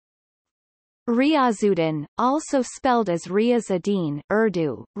Riazuddin, also spelled as Riazuddin,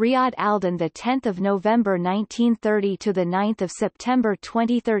 Urdu, Riyad al-Din, the 10th of November 1930 to the 9th of September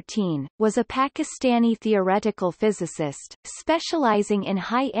 2013, was a Pakistani theoretical physicist, specializing in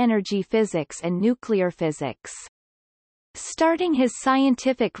high-energy physics and nuclear physics. Starting his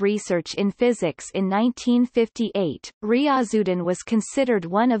scientific research in physics in 1958, Riazuddin was considered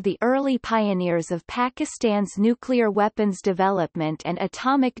one of the early pioneers of Pakistan's nuclear weapons development and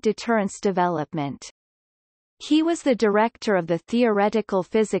atomic deterrence development. He was the director of the Theoretical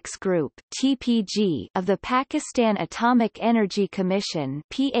Physics Group (TPG) of the Pakistan Atomic Energy Commission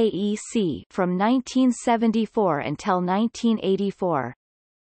 (PAEC) from 1974 until 1984.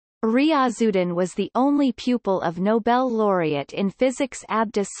 Riazuddin was the only pupil of Nobel laureate in physics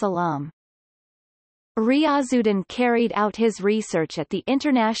Abdus Salam. Riazuddin carried out his research at the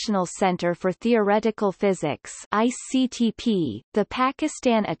International Center for Theoretical Physics (ICTP), the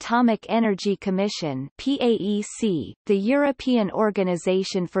Pakistan Atomic Energy Commission (PAEC), the European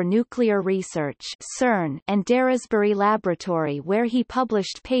Organization for Nuclear Research (CERN), and Daresbury Laboratory, where he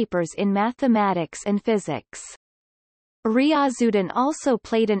published papers in mathematics and physics. Riazuddin also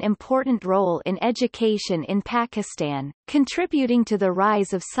played an important role in education in Pakistan, contributing to the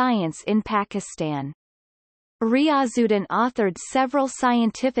rise of science in Pakistan. Riazuddin authored several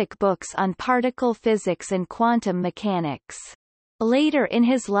scientific books on particle physics and quantum mechanics. Later in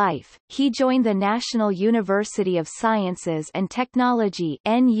his life, he joined the National University of Sciences and Technology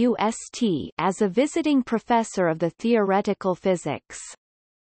 (NUST) as a visiting professor of the theoretical physics.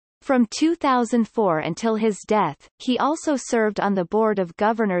 From 2004 until his death, he also served on the Board of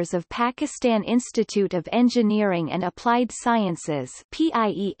Governors of Pakistan Institute of Engineering and Applied Sciences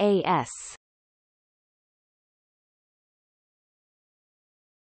 (PIEAS).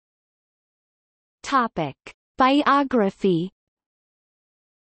 Topic: Biography.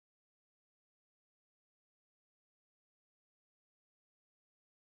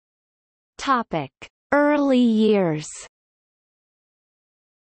 Topic: Early years.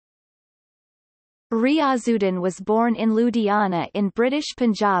 Riazuddin was born in Ludhiana in British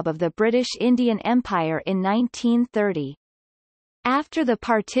Punjab of the British Indian Empire in 1930. After the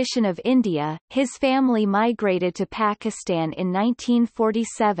partition of India, his family migrated to Pakistan in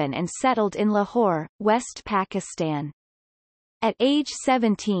 1947 and settled in Lahore, West Pakistan. At age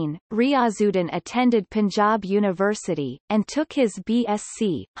 17, Riazuddin attended Punjab University, and took his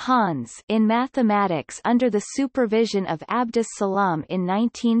BSc Hons in mathematics under the supervision of Abdus Salam in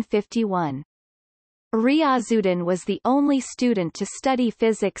 1951. Riazuddin was the only student to study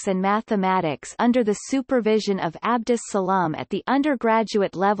physics and mathematics under the supervision of Abdus Salam at the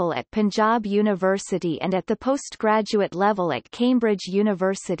undergraduate level at Punjab University and at the postgraduate level at Cambridge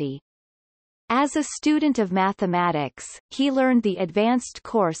University. As a student of mathematics, he learned the advanced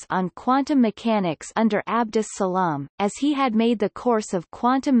course on quantum mechanics under Abdus Salam, as he had made the course of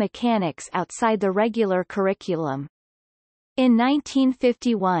quantum mechanics outside the regular curriculum. In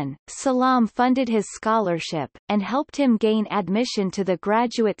 1951, Salam funded his scholarship, and helped him gain admission to the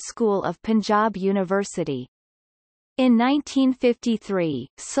Graduate School of Punjab University. In 1953,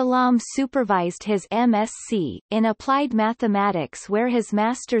 Salam supervised his MSc in Applied Mathematics, where his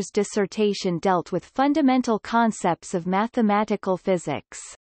master's dissertation dealt with fundamental concepts of mathematical physics.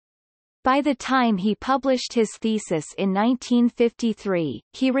 By the time he published his thesis in 1953,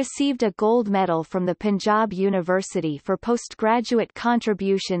 he received a gold medal from the Punjab University for postgraduate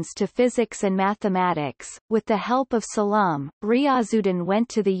contributions to physics and mathematics. With the help of Salam, Riazuddin went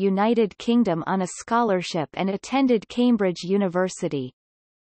to the United Kingdom on a scholarship and attended Cambridge University.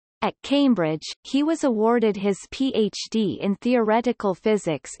 At Cambridge, he was awarded his PhD in theoretical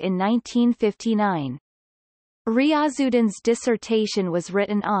physics in 1959. Riazuddin's dissertation was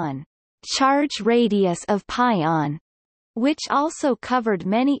written on charge radius of pion, which also covered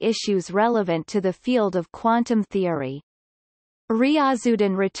many issues relevant to the field of quantum theory.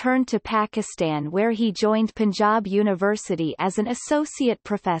 Riazuddin returned to Pakistan, where he joined Punjab University as an associate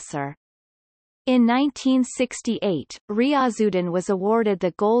professor. In 1968, Riazuddin was awarded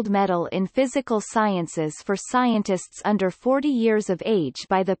the Gold Medal in Physical Sciences for scientists under 40 years of age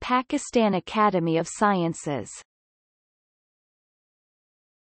by the Pakistan Academy of Sciences.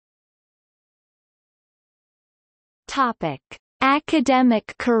 Topic: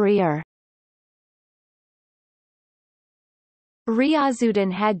 Academic career.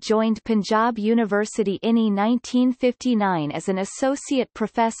 Riazuddin had joined Punjab University in 1959 as an associate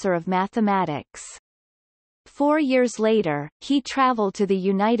professor of mathematics. 4 years later, he traveled to the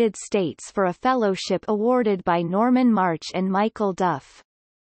United States for a fellowship awarded by Norman March and Michael Duff.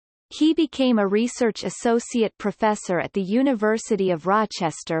 He became a research associate professor at the University of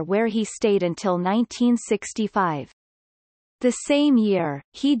Rochester where he stayed until 1965. The same year,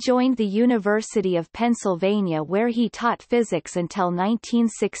 he joined the University of Pennsylvania where he taught physics until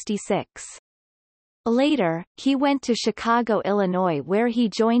 1966. Later, he went to Chicago, Illinois where he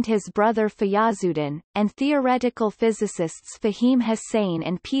joined his brother Riazuddin, and theoretical physicists Fahim Hussain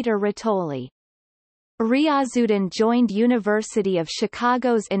and Peter Rittoli. Riazuddin joined University of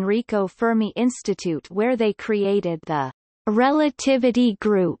Chicago's Enrico Fermi Institute where they created the Relativity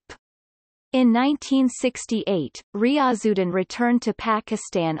Group. In 1968, Riazuddin returned to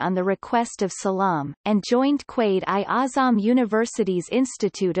Pakistan on the request of Salam, and joined Quaid-i-Azam University's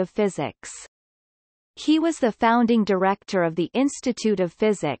Institute of Physics. He was the founding director of the Institute of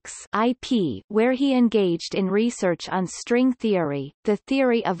Physics (IP), where he engaged in research on string theory, the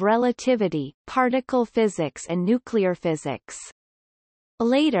theory of relativity, particle physics and nuclear physics.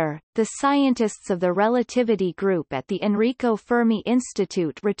 Later, the scientists of the Relativity Group at the Enrico Fermi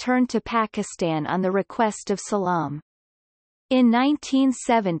Institute returned to Pakistan on the request of Salam. In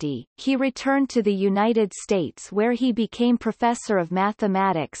 1970, he returned to the United States where he became professor of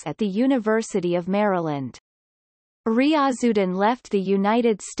mathematics at the University of Maryland. Riazuddin left the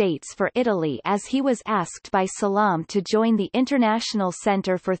United States for Italy as he was asked by Salam to join the International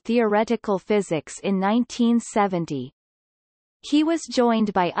Center for Theoretical Physics in 1970. He was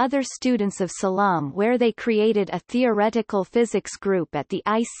joined by other students of Salam where they created a theoretical physics group at the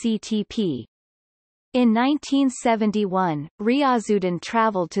ICTP. In 1971, Riazuddin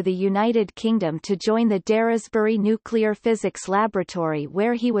travelled to the United Kingdom to join the Daresbury Nuclear Physics Laboratory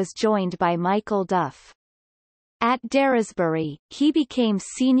where he was joined by Michael Duff. At Daresbury, he became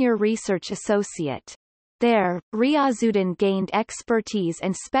Senior Research Associate. There, Riazuddin gained expertise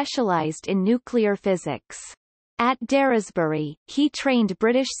and specialised in nuclear physics. At Daresbury, he trained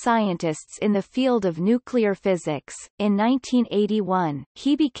British scientists in the field of nuclear physics. In 1981,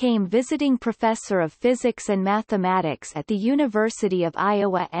 he became visiting professor of physics and mathematics at the University of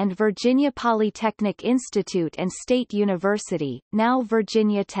Iowa and Virginia Polytechnic Institute and State University, now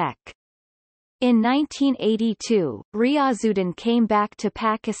Virginia Tech. In 1982, Riazuddin came back to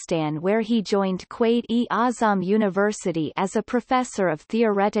Pakistan where he joined Quaid-i-Azam University as a professor of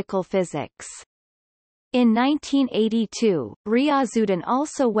theoretical physics. In 1982, Riazuddin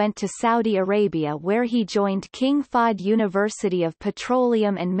also went to Saudi Arabia where he joined King Fahd University of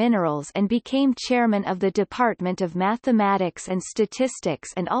Petroleum and Minerals and became chairman of the Department of Mathematics and Statistics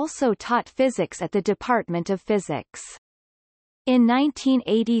and also taught physics at the Department of Physics. In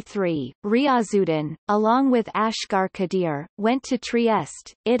 1983, Riazuddin, along with Asghar Qadir, went to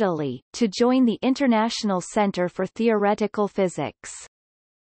Trieste, Italy, to join the International Center for Theoretical Physics.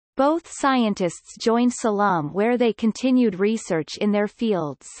 Both scientists joined Salam where they continued research in their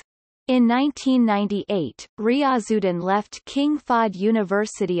fields. In 1998, Riazuddin left King Fahd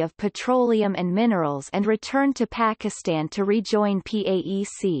University of Petroleum and Minerals and returned to Pakistan to rejoin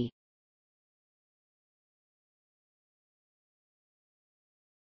PAEC.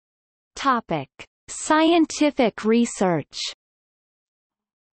 Topic: Scientific research.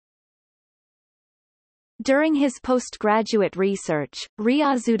 During his postgraduate research,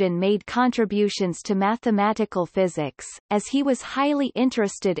 Riazuddin made contributions to mathematical physics, as he was highly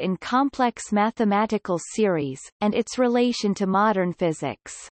interested in complex mathematical series, and its relation to modern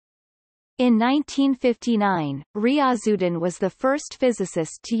physics. In 1959, Riazuddin was the first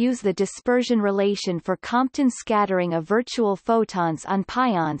physicist to use the dispersion relation for Compton scattering of virtual photons on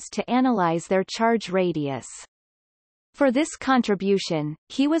pions to analyze their charge radius. For this contribution,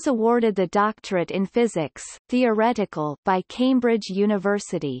 he was awarded the doctorate in physics, theoretical, by Cambridge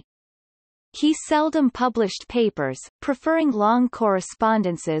University. He seldom published papers, preferring long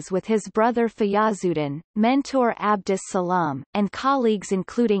correspondences with his brother Riazuddin, mentor Abdus Salam, and colleagues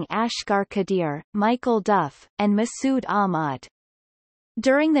including Asghar Qadir, Michael Duff, and Masood Ahmad.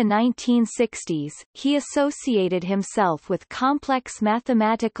 During the 1960s, he associated himself with complex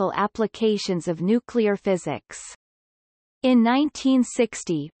mathematical applications of nuclear physics. In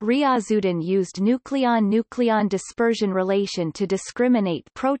 1960, Riazuddin used nucleon-nucleon dispersion relation to discriminate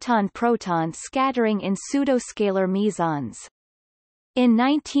proton-proton scattering in pseudoscalar mesons. In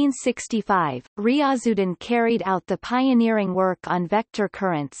 1965, Riazuddin carried out the pioneering work on vector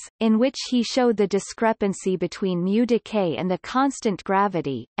currents, in which he showed the discrepancy between mu decay and the constant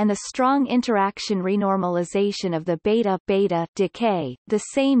gravity, and the strong interaction renormalization of the beta decay. The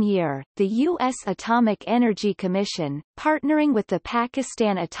same year, the U.S. Atomic Energy Commission, partnering with the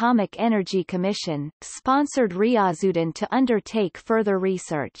Pakistan Atomic Energy Commission, sponsored Riazuddin to undertake further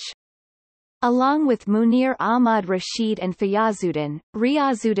research. Along with Munir Ahmad Rashid and Riazuddin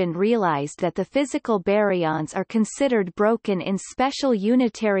realized that the physical baryons are considered broken in special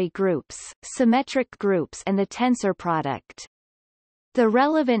unitary groups, symmetric groups and the tensor product. The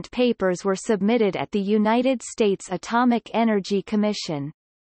relevant papers were submitted at the United States Atomic Energy Commission.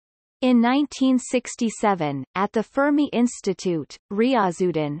 In 1967, at the Fermi Institute,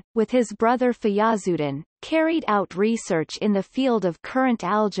 Riazuddin, with his brother Fayazuddin, carried out research in the field of current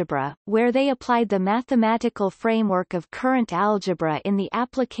algebra, where they applied the mathematical framework of current algebra in the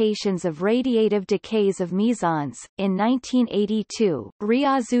applications of radiative decays of mesons. In 1982,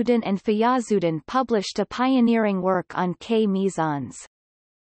 Riazuddin and Fayazuddin published a pioneering work on K-mesons.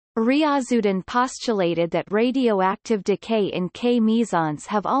 Riazuddin postulated that radioactive decay in K-mesons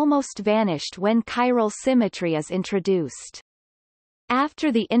have almost vanished when chiral symmetry is introduced.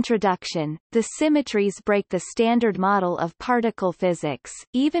 After the introduction, the symmetries break the standard model of particle physics,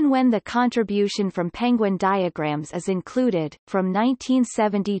 even when the contribution from penguin diagrams is included. From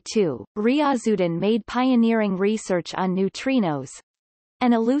 1972, Riazuddin made pioneering research on neutrinos,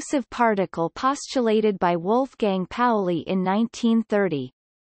 an elusive particle postulated by Wolfgang Pauli in 1930.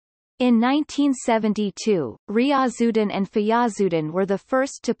 In 1972, Riazuddin and Fayazuddin were the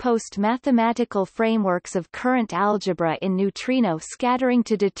first to post mathematical frameworks of current algebra in neutrino scattering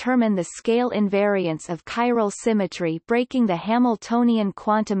to determine the scale invariance of chiral symmetry breaking the Hamiltonian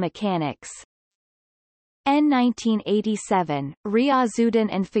quantum mechanics. In 1987, Riazuddin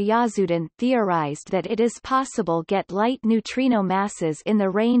and Fayazuddin theorized that it is possible get light neutrino masses in the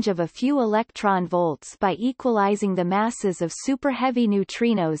range of a few electron volts by equalizing the masses of superheavy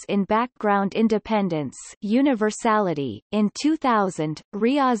neutrinos in background independence universality. In 2000,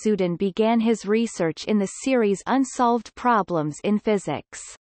 Riazuddin began his research in the series Unsolved Problems in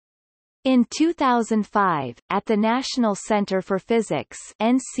Physics. In 2005, at the National Center for Physics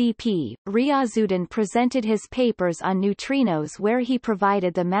 (NCP), Riazuddin presented his papers on neutrinos where he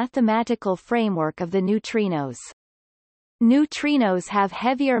provided the mathematical framework of the neutrinos. Neutrinos have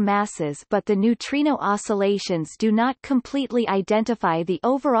heavier masses but the neutrino oscillations do not completely identify the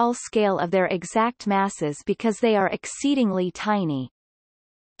overall scale of their exact masses because they are exceedingly tiny.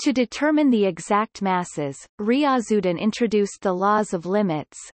 To determine the exact masses, Riazuddin introduced the laws of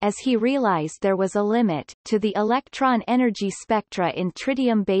limits, as he realized there was a limit to the electron energy spectra in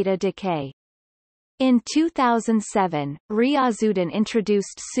tritium beta decay. In 2007, Riazuddin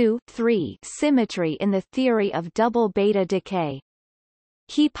introduced SU symmetry in the theory of double beta decay.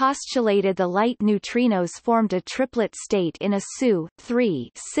 He postulated the light neutrinos formed a triplet state in a SU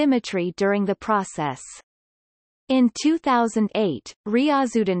symmetry during the process. In 2008,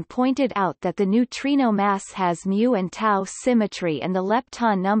 Riazuddin pointed out that the neutrino mass has mu and tau symmetry and the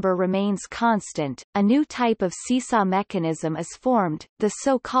lepton number remains constant. A new type of seesaw mechanism is formed, the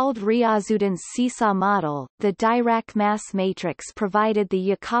so-called Riazuddin's seesaw model. The Dirac mass matrix provided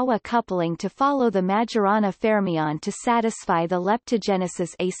the Yukawa coupling to follow the Majorana fermion to satisfy the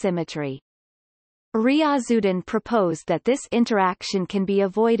leptogenesis asymmetry. Riazuddin proposed that this interaction can be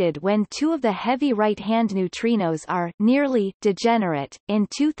avoided when two of the heavy right-hand neutrinos are nearly degenerate. In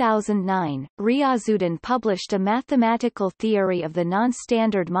 2009, Riazuddin published a mathematical theory of the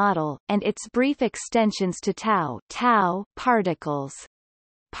non-standard model, and its brief extensions to tau particles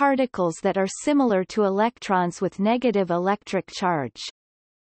that are similar to electrons with negative electric charge.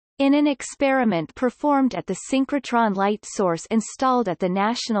 In an experiment performed at the synchrotron light source installed at the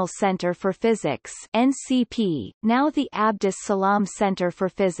National Center for Physics (NCP), now the Abdus Salam Center for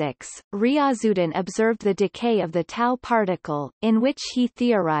Physics, Riazuddin observed the decay of the tau particle, in which he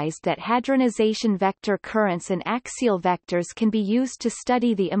theorized that hadronization vector currents and axial vectors can be used to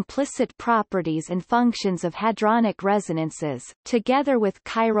study the implicit properties and functions of hadronic resonances, together with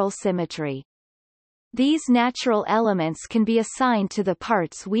chiral symmetry. These natural elements can be assigned to the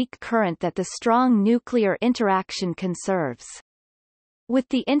parts weak current that the strong nuclear interaction conserves. With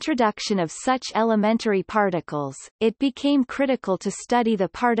the introduction of such elementary particles, it became critical to study the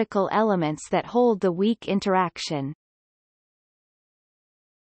particle elements that hold the weak interaction.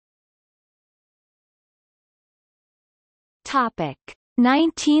 Topic: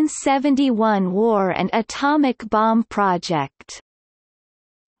 1971 War and Atomic Bomb Project.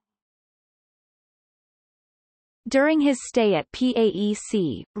 During his stay at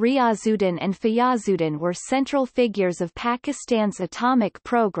PAEC, Riazuddin and Fayazuddin were central figures of Pakistan's atomic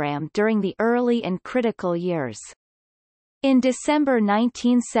program during the early and critical years. In December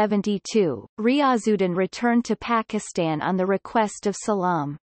 1972, Riazuddin returned to Pakistan on the request of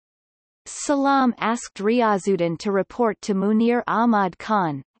Salam. Salam asked Riazuddin to report to Munir Ahmad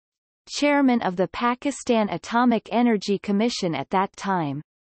Khan, chairman of the Pakistan Atomic Energy Commission at that time.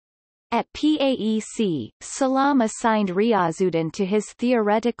 At PAEC, Salam assigned Riazuddin to his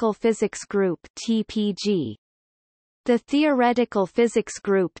Theoretical Physics Group (TPG). The Theoretical Physics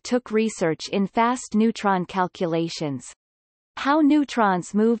Group took research in fast neutron calculations, how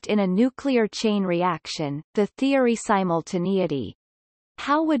neutrons moved in a nuclear chain reaction, the theory simultaneity,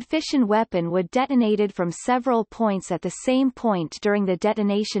 how would fission weapon would detonated from several points at the same point during the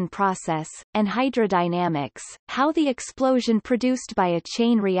detonation process, and hydrodynamics, how the explosion produced by a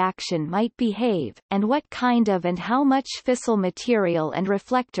chain reaction might behave, and what kind of and how much fissile material and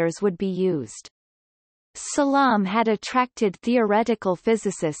reflectors would be used. Salam had attracted theoretical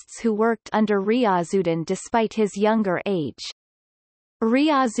physicists who worked under Riazuddin despite his younger age.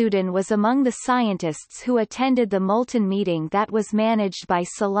 Riazuddin was among the scientists who attended the Multan meeting that was managed by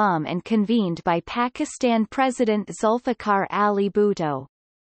Salam and convened by Pakistan President Zulfikar Ali Bhutto.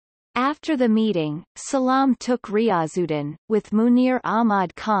 After the meeting, Salam took Riazuddin, with Munir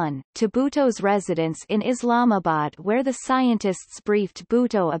Ahmad Khan, to Bhutto's residence in Islamabad where the scientists briefed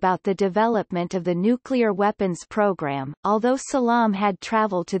Bhutto about the development of the nuclear weapons program. Although Salam had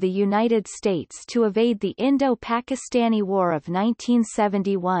traveled to the United States to evade the Indo-Pakistani War of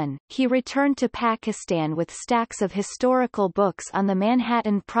 1971, he returned to Pakistan with stacks of historical books on the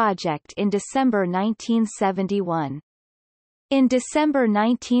Manhattan Project in December 1971. In December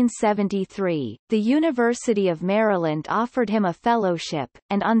 1973, the University of Maryland offered him a fellowship,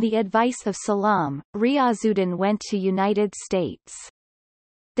 and on the advice of Salam, Riazuddin went to United States.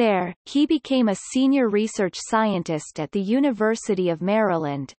 There, he became a senior research scientist at the University of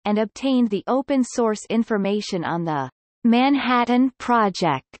Maryland, and obtained the open-source information on the Manhattan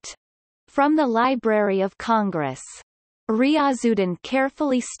Project from the Library of Congress. Riazuddin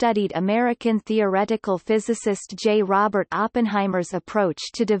carefully studied American theoretical physicist J. Robert Oppenheimer's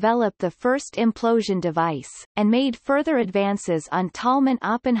approach to develop the first implosion device, and made further advances on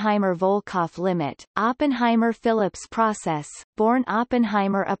Tolman-Oppenheimer-Volkoff limit, Oppenheimer-Phillips process,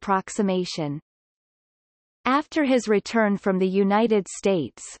 Born-Oppenheimer approximation. After his return from the United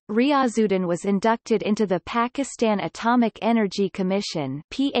States, Riazuddin was inducted into the Pakistan Atomic Energy Commission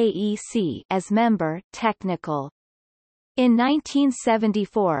 (PAEC) as member technical. In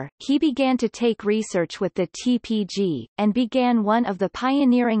 1974, he began to take research with the TPG, and began one of the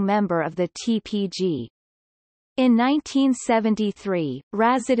pioneering member of the TPG. In 1973,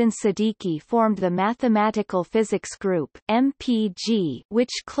 Riazuddin Siddiqui formed the Mathematical Physics Group (MPG),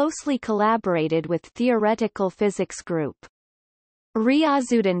 which closely collaborated with Theoretical Physics Group.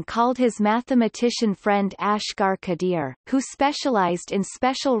 Riazuddin called his mathematician friend Asghar Qadir, who specialized in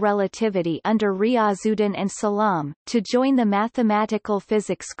special relativity under Riazuddin and Salam, to join the Mathematical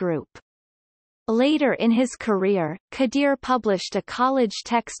Physics Group. Later in his career, Qadir published a college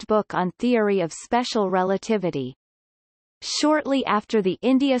textbook on theory of special relativity. Shortly after the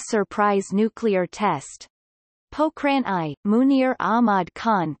India surprise nuclear test, Pokhran I, Munir Ahmad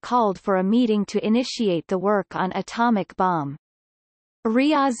Khan called for a meeting to initiate the work on atomic bomb.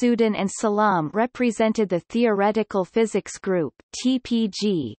 Riazuddin and Salam represented the Theoretical Physics Group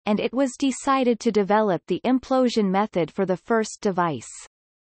 (TPG), and it was decided to develop the implosion method for the first device.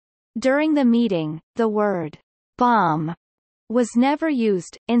 During the meeting, the word bomb was never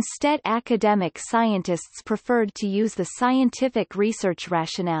used, instead academic scientists preferred to use the scientific research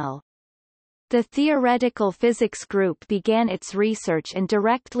rationale. The Theoretical Physics Group began its research and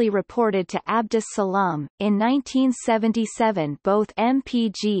directly reported to Abdus Salam. In 1977, both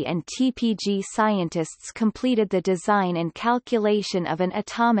MPG and TPG scientists completed the design and calculation of an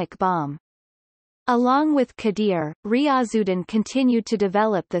atomic bomb. Along with Qadir, Riazuddin continued to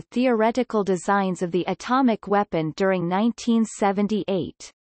develop the theoretical designs of the atomic weapon during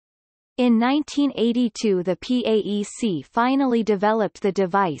 1978. In 1982 the PAEC finally developed the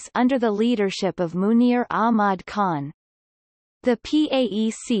device under the leadership of Munir Ahmad Khan. The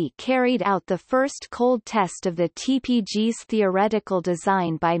PAEC carried out the first cold test of the TPG's theoretical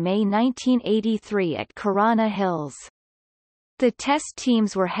design by May 1983 at Karana Hills. The test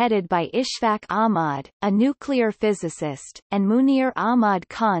teams were headed by Ishfaq Ahmad, a nuclear physicist, and Munir Ahmad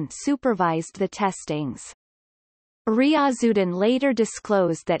Khan supervised the testings. Riazuddin later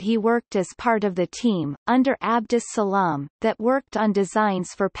disclosed that he worked as part of the team, under Abdus Salam, that worked on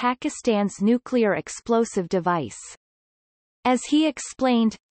designs for Pakistan's nuclear explosive device. As he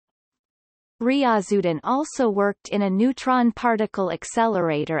explained, Riazuddin also worked in a neutron particle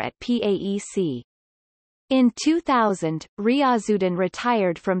accelerator at PAEC. In 2000, Riazuddin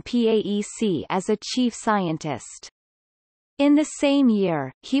retired from PAEC as a chief scientist. In the same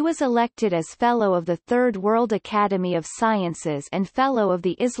year, he was elected as Fellow of the Third World Academy of Sciences and Fellow of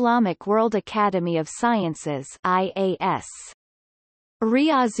the Islamic World Academy of Sciences (IAS).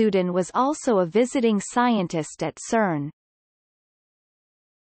 Riazuddin was also a visiting scientist at CERN.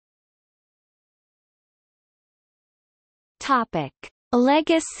 Topic: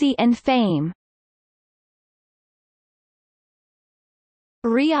 Legacy and fame.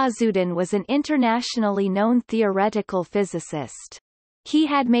 Riazuddin was an internationally known theoretical physicist. He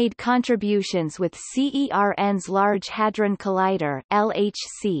had made contributions with CERN's Large Hadron Collider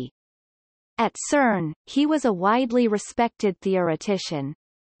 (LHC). At CERN, he was a widely respected theoretician.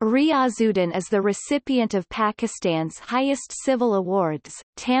 Riazuddin is the recipient of Pakistan's highest civil awards,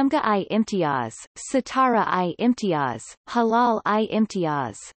 Tamga-i-Imtiaz, Sitara-i-Imtiaz,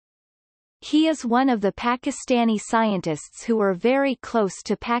 Halal-i-Imtiaz. He is one of the Pakistani scientists who were very close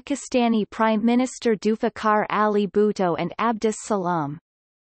to Pakistani Prime Minister Zulfikar Ali Bhutto and Abdus Salam.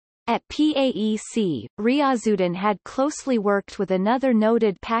 At PAEC, Riazuddin had closely worked with another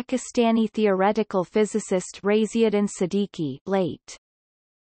noted Pakistani theoretical physicist Riazuddin Siddiqui late.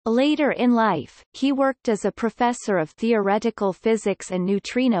 Later in life, he worked as a professor of theoretical physics and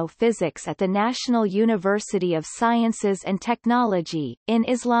neutrino physics at the National University of Sciences and Technology, in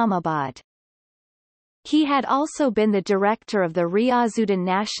Islamabad. He had also been the director of the Riazuddin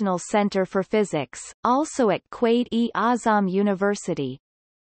National Center for Physics, also at Quaid-e-Azam University.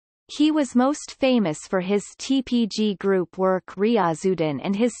 He was most famous for his TPG group work. Riazuddin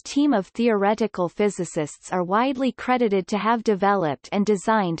and his team of theoretical physicists are widely credited to have developed and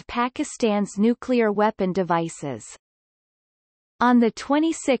designed Pakistan's nuclear weapon devices. On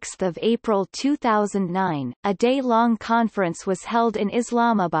 26 April 2009, a day-long conference was held in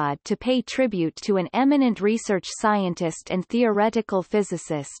Islamabad to pay tribute to an eminent research scientist and theoretical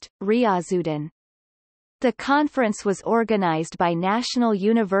physicist, Riazuddin. The conference was organized by National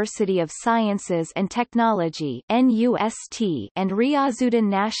University of Sciences and Technology (NUST) and Riazuddin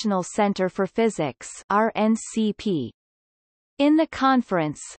National Center for Physics (RNCP). In the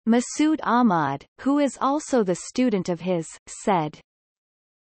conference, Masood Ahmad, who is also the student of his, said,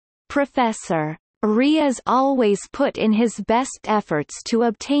 "Professor Riaz always put in his best efforts to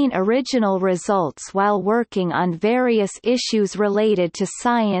obtain original results while working on various issues related to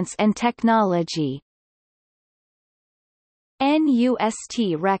science and technology."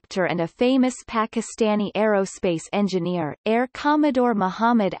 NUST rector and a famous Pakistani aerospace engineer, Air Commodore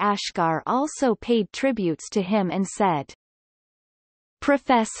Muhammad Ashkar, also paid tributes to him and said,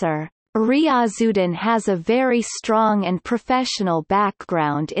 "Professor Riazuddin has a very strong and professional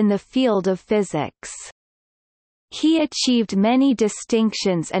background in the field of physics. He achieved many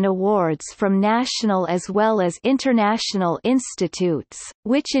distinctions and awards from national as well as international institutes,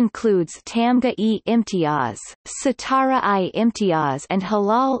 which includes Tamga-e-Imtiaz, Sitara-i-Imtiaz and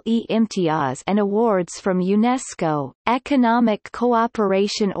Halal-e-Imtiaz, and awards from UNESCO, Economic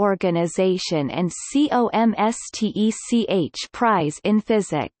Cooperation Organization and COMSTECH Prize in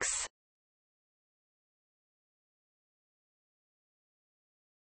Physics."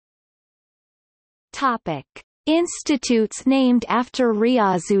 Topic: Institutes named after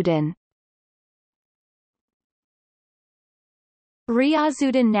Riazuddin.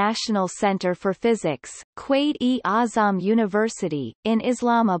 Riazuddin National Center for Physics, Quaid-e-Azam University, in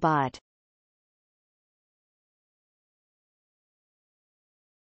Islamabad.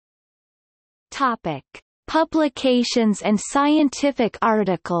 Topic: Publications and scientific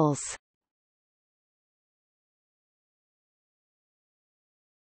articles.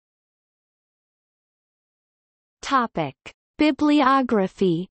 Topic: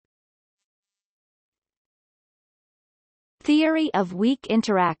 Bibliography. Theory of Weak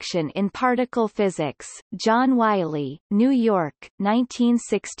Interaction in Particle Physics, John Wiley, New York,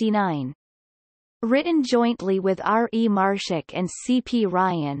 1969. Written jointly with R. E. Marshak and C. P.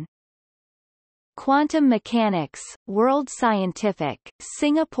 Ryan. Quantum Mechanics, World Scientific,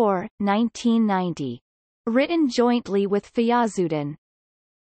 Singapore, 1990. Written jointly with Riazuddin.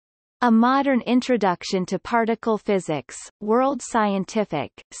 A Modern Introduction to Particle Physics, World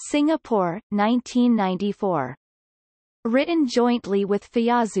Scientific, Singapore, 1994. Written jointly with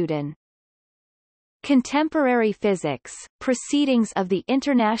Riazuddin. Contemporary Physics, Proceedings of the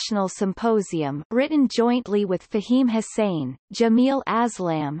International Symposium, written jointly with Fahim Hussain, Jamil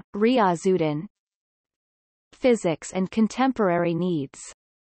Aslam, Riazuddin. Physics and Contemporary Needs.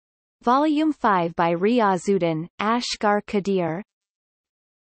 Volume 5 by Riazuddin, Ashgar Kadir.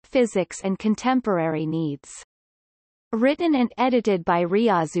 Physics and Contemporary Needs. Written and edited by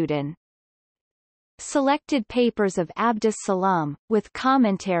Riazuddin. Selected papers of Abdus Salam, with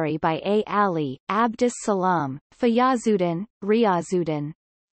commentary by A. Ali, Abdus Salam, Riazuddin, Riazuddin.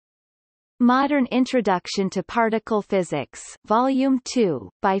 Modern Introduction to Particle Physics, Volume 2,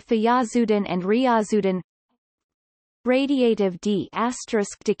 by Riazuddin and Riazuddin. Radiative d**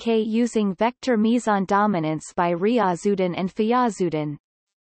 decay using vector meson dominance by Riazuddin and Riazuddin.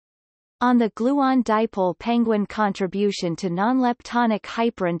 On the gluon dipole penguin contribution to non-leptonic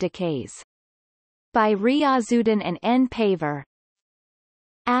hyperon decays. By Riazuddin and N. Paver.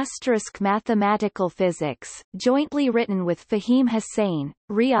 Mathematical physics, jointly written with Fahim Hussain,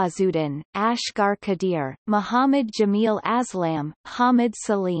 Riazuddin, Asghar Qadir, Muhammad Jamil Aslam, Hamid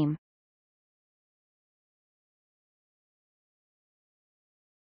Salim.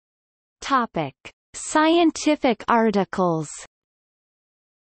 Topic: Scientific articles.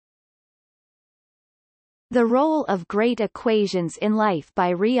 The Role of Great Equations in Life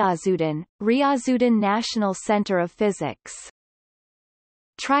by Riazuddin, Riazuddin National Center of Physics.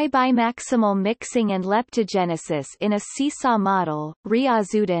 Tribimaximal mixing and leptogenesis in a seesaw model,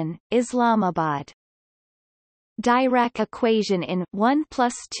 Riazuddin, Islamabad. Dirac equation in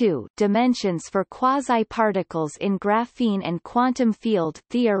 1+2 dimensions for quasi-particles in graphene and quantum field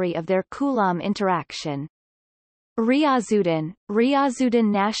theory of their Coulomb interaction. Riazuddin,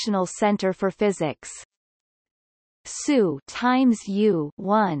 Riazuddin National Center for Physics. SU times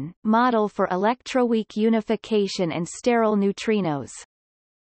U1 model for electroweak unification and sterile neutrinos.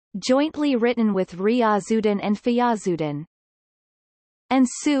 Jointly written with Riazuddin and Riazuddin. And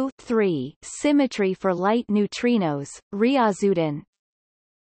SU 3 symmetry for light neutrinos, Riazuddin.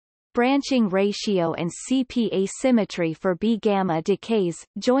 Branching ratio and CP asymmetry for B gamma decays,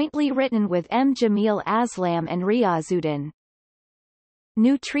 jointly written with M. Jamil Aslam and Riazuddin.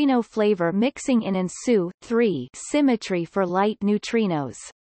 Neutrino flavor mixing in and SU 3 symmetry for light neutrinos.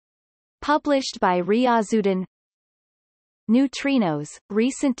 Published by Riazuddin. Neutrinos,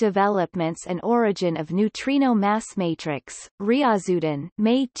 Recent Developments and Origin of Neutrino Mass Matrix, Riazuddin,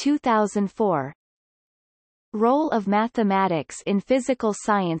 May 2004. Role of Mathematics in Physical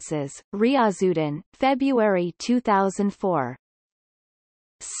Sciences, Riazuddin, February 2004.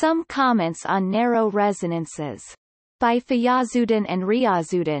 Some Comments on Narrow Resonances. By Riazuddin and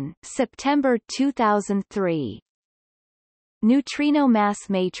Riazuddin, September 2003. Neutrino mass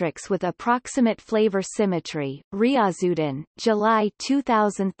matrix with approximate flavor symmetry, Riazuddin, July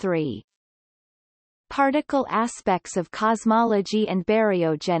 2003. Particle Aspects of Cosmology and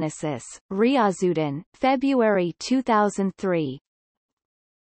Baryogenesis, Riazuddin, February 2003.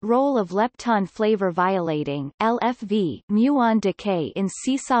 Role of lepton flavor violating LFV muon decay in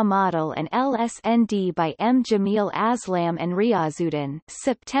seesaw model and LSND by M. Jamil Aslam and Riazuddin,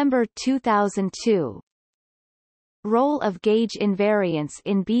 September 2002. Role of gauge invariance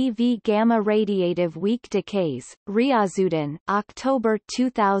in BV gamma radiative weak decays, Riazuddin, October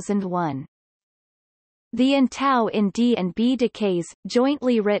 2001. The and tau in D and B decays,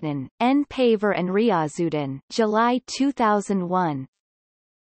 jointly written, N. Paver and Riazuddin, July 2001.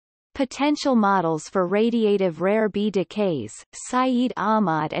 Potential models for radiative rare B decays, Saeed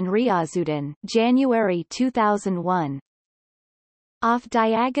Ahmad and Riazuddin, January 2001.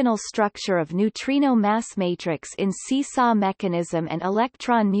 Off-diagonal structure of neutrino mass matrix in seesaw mechanism and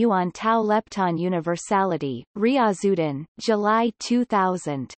electron muon tau lepton universality, Riazuddin, July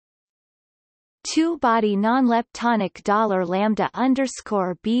 2000. Two-body non-leptonic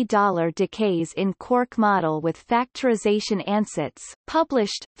 $lambda_B decays in quark model with factorization ansatz,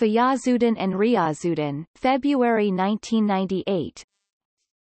 published, Riazuddin and Riazuddin, February 1998.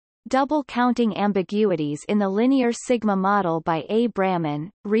 Double counting ambiguities in the linear sigma model by A. Brahman,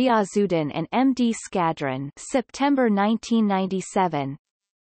 Riazuddin and M. D. Skadron, September 1997.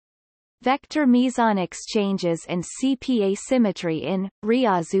 Vector meson exchanges and CP asymmetry in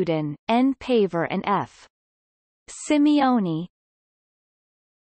Riazuddin, N. Paver and F. Simeoni,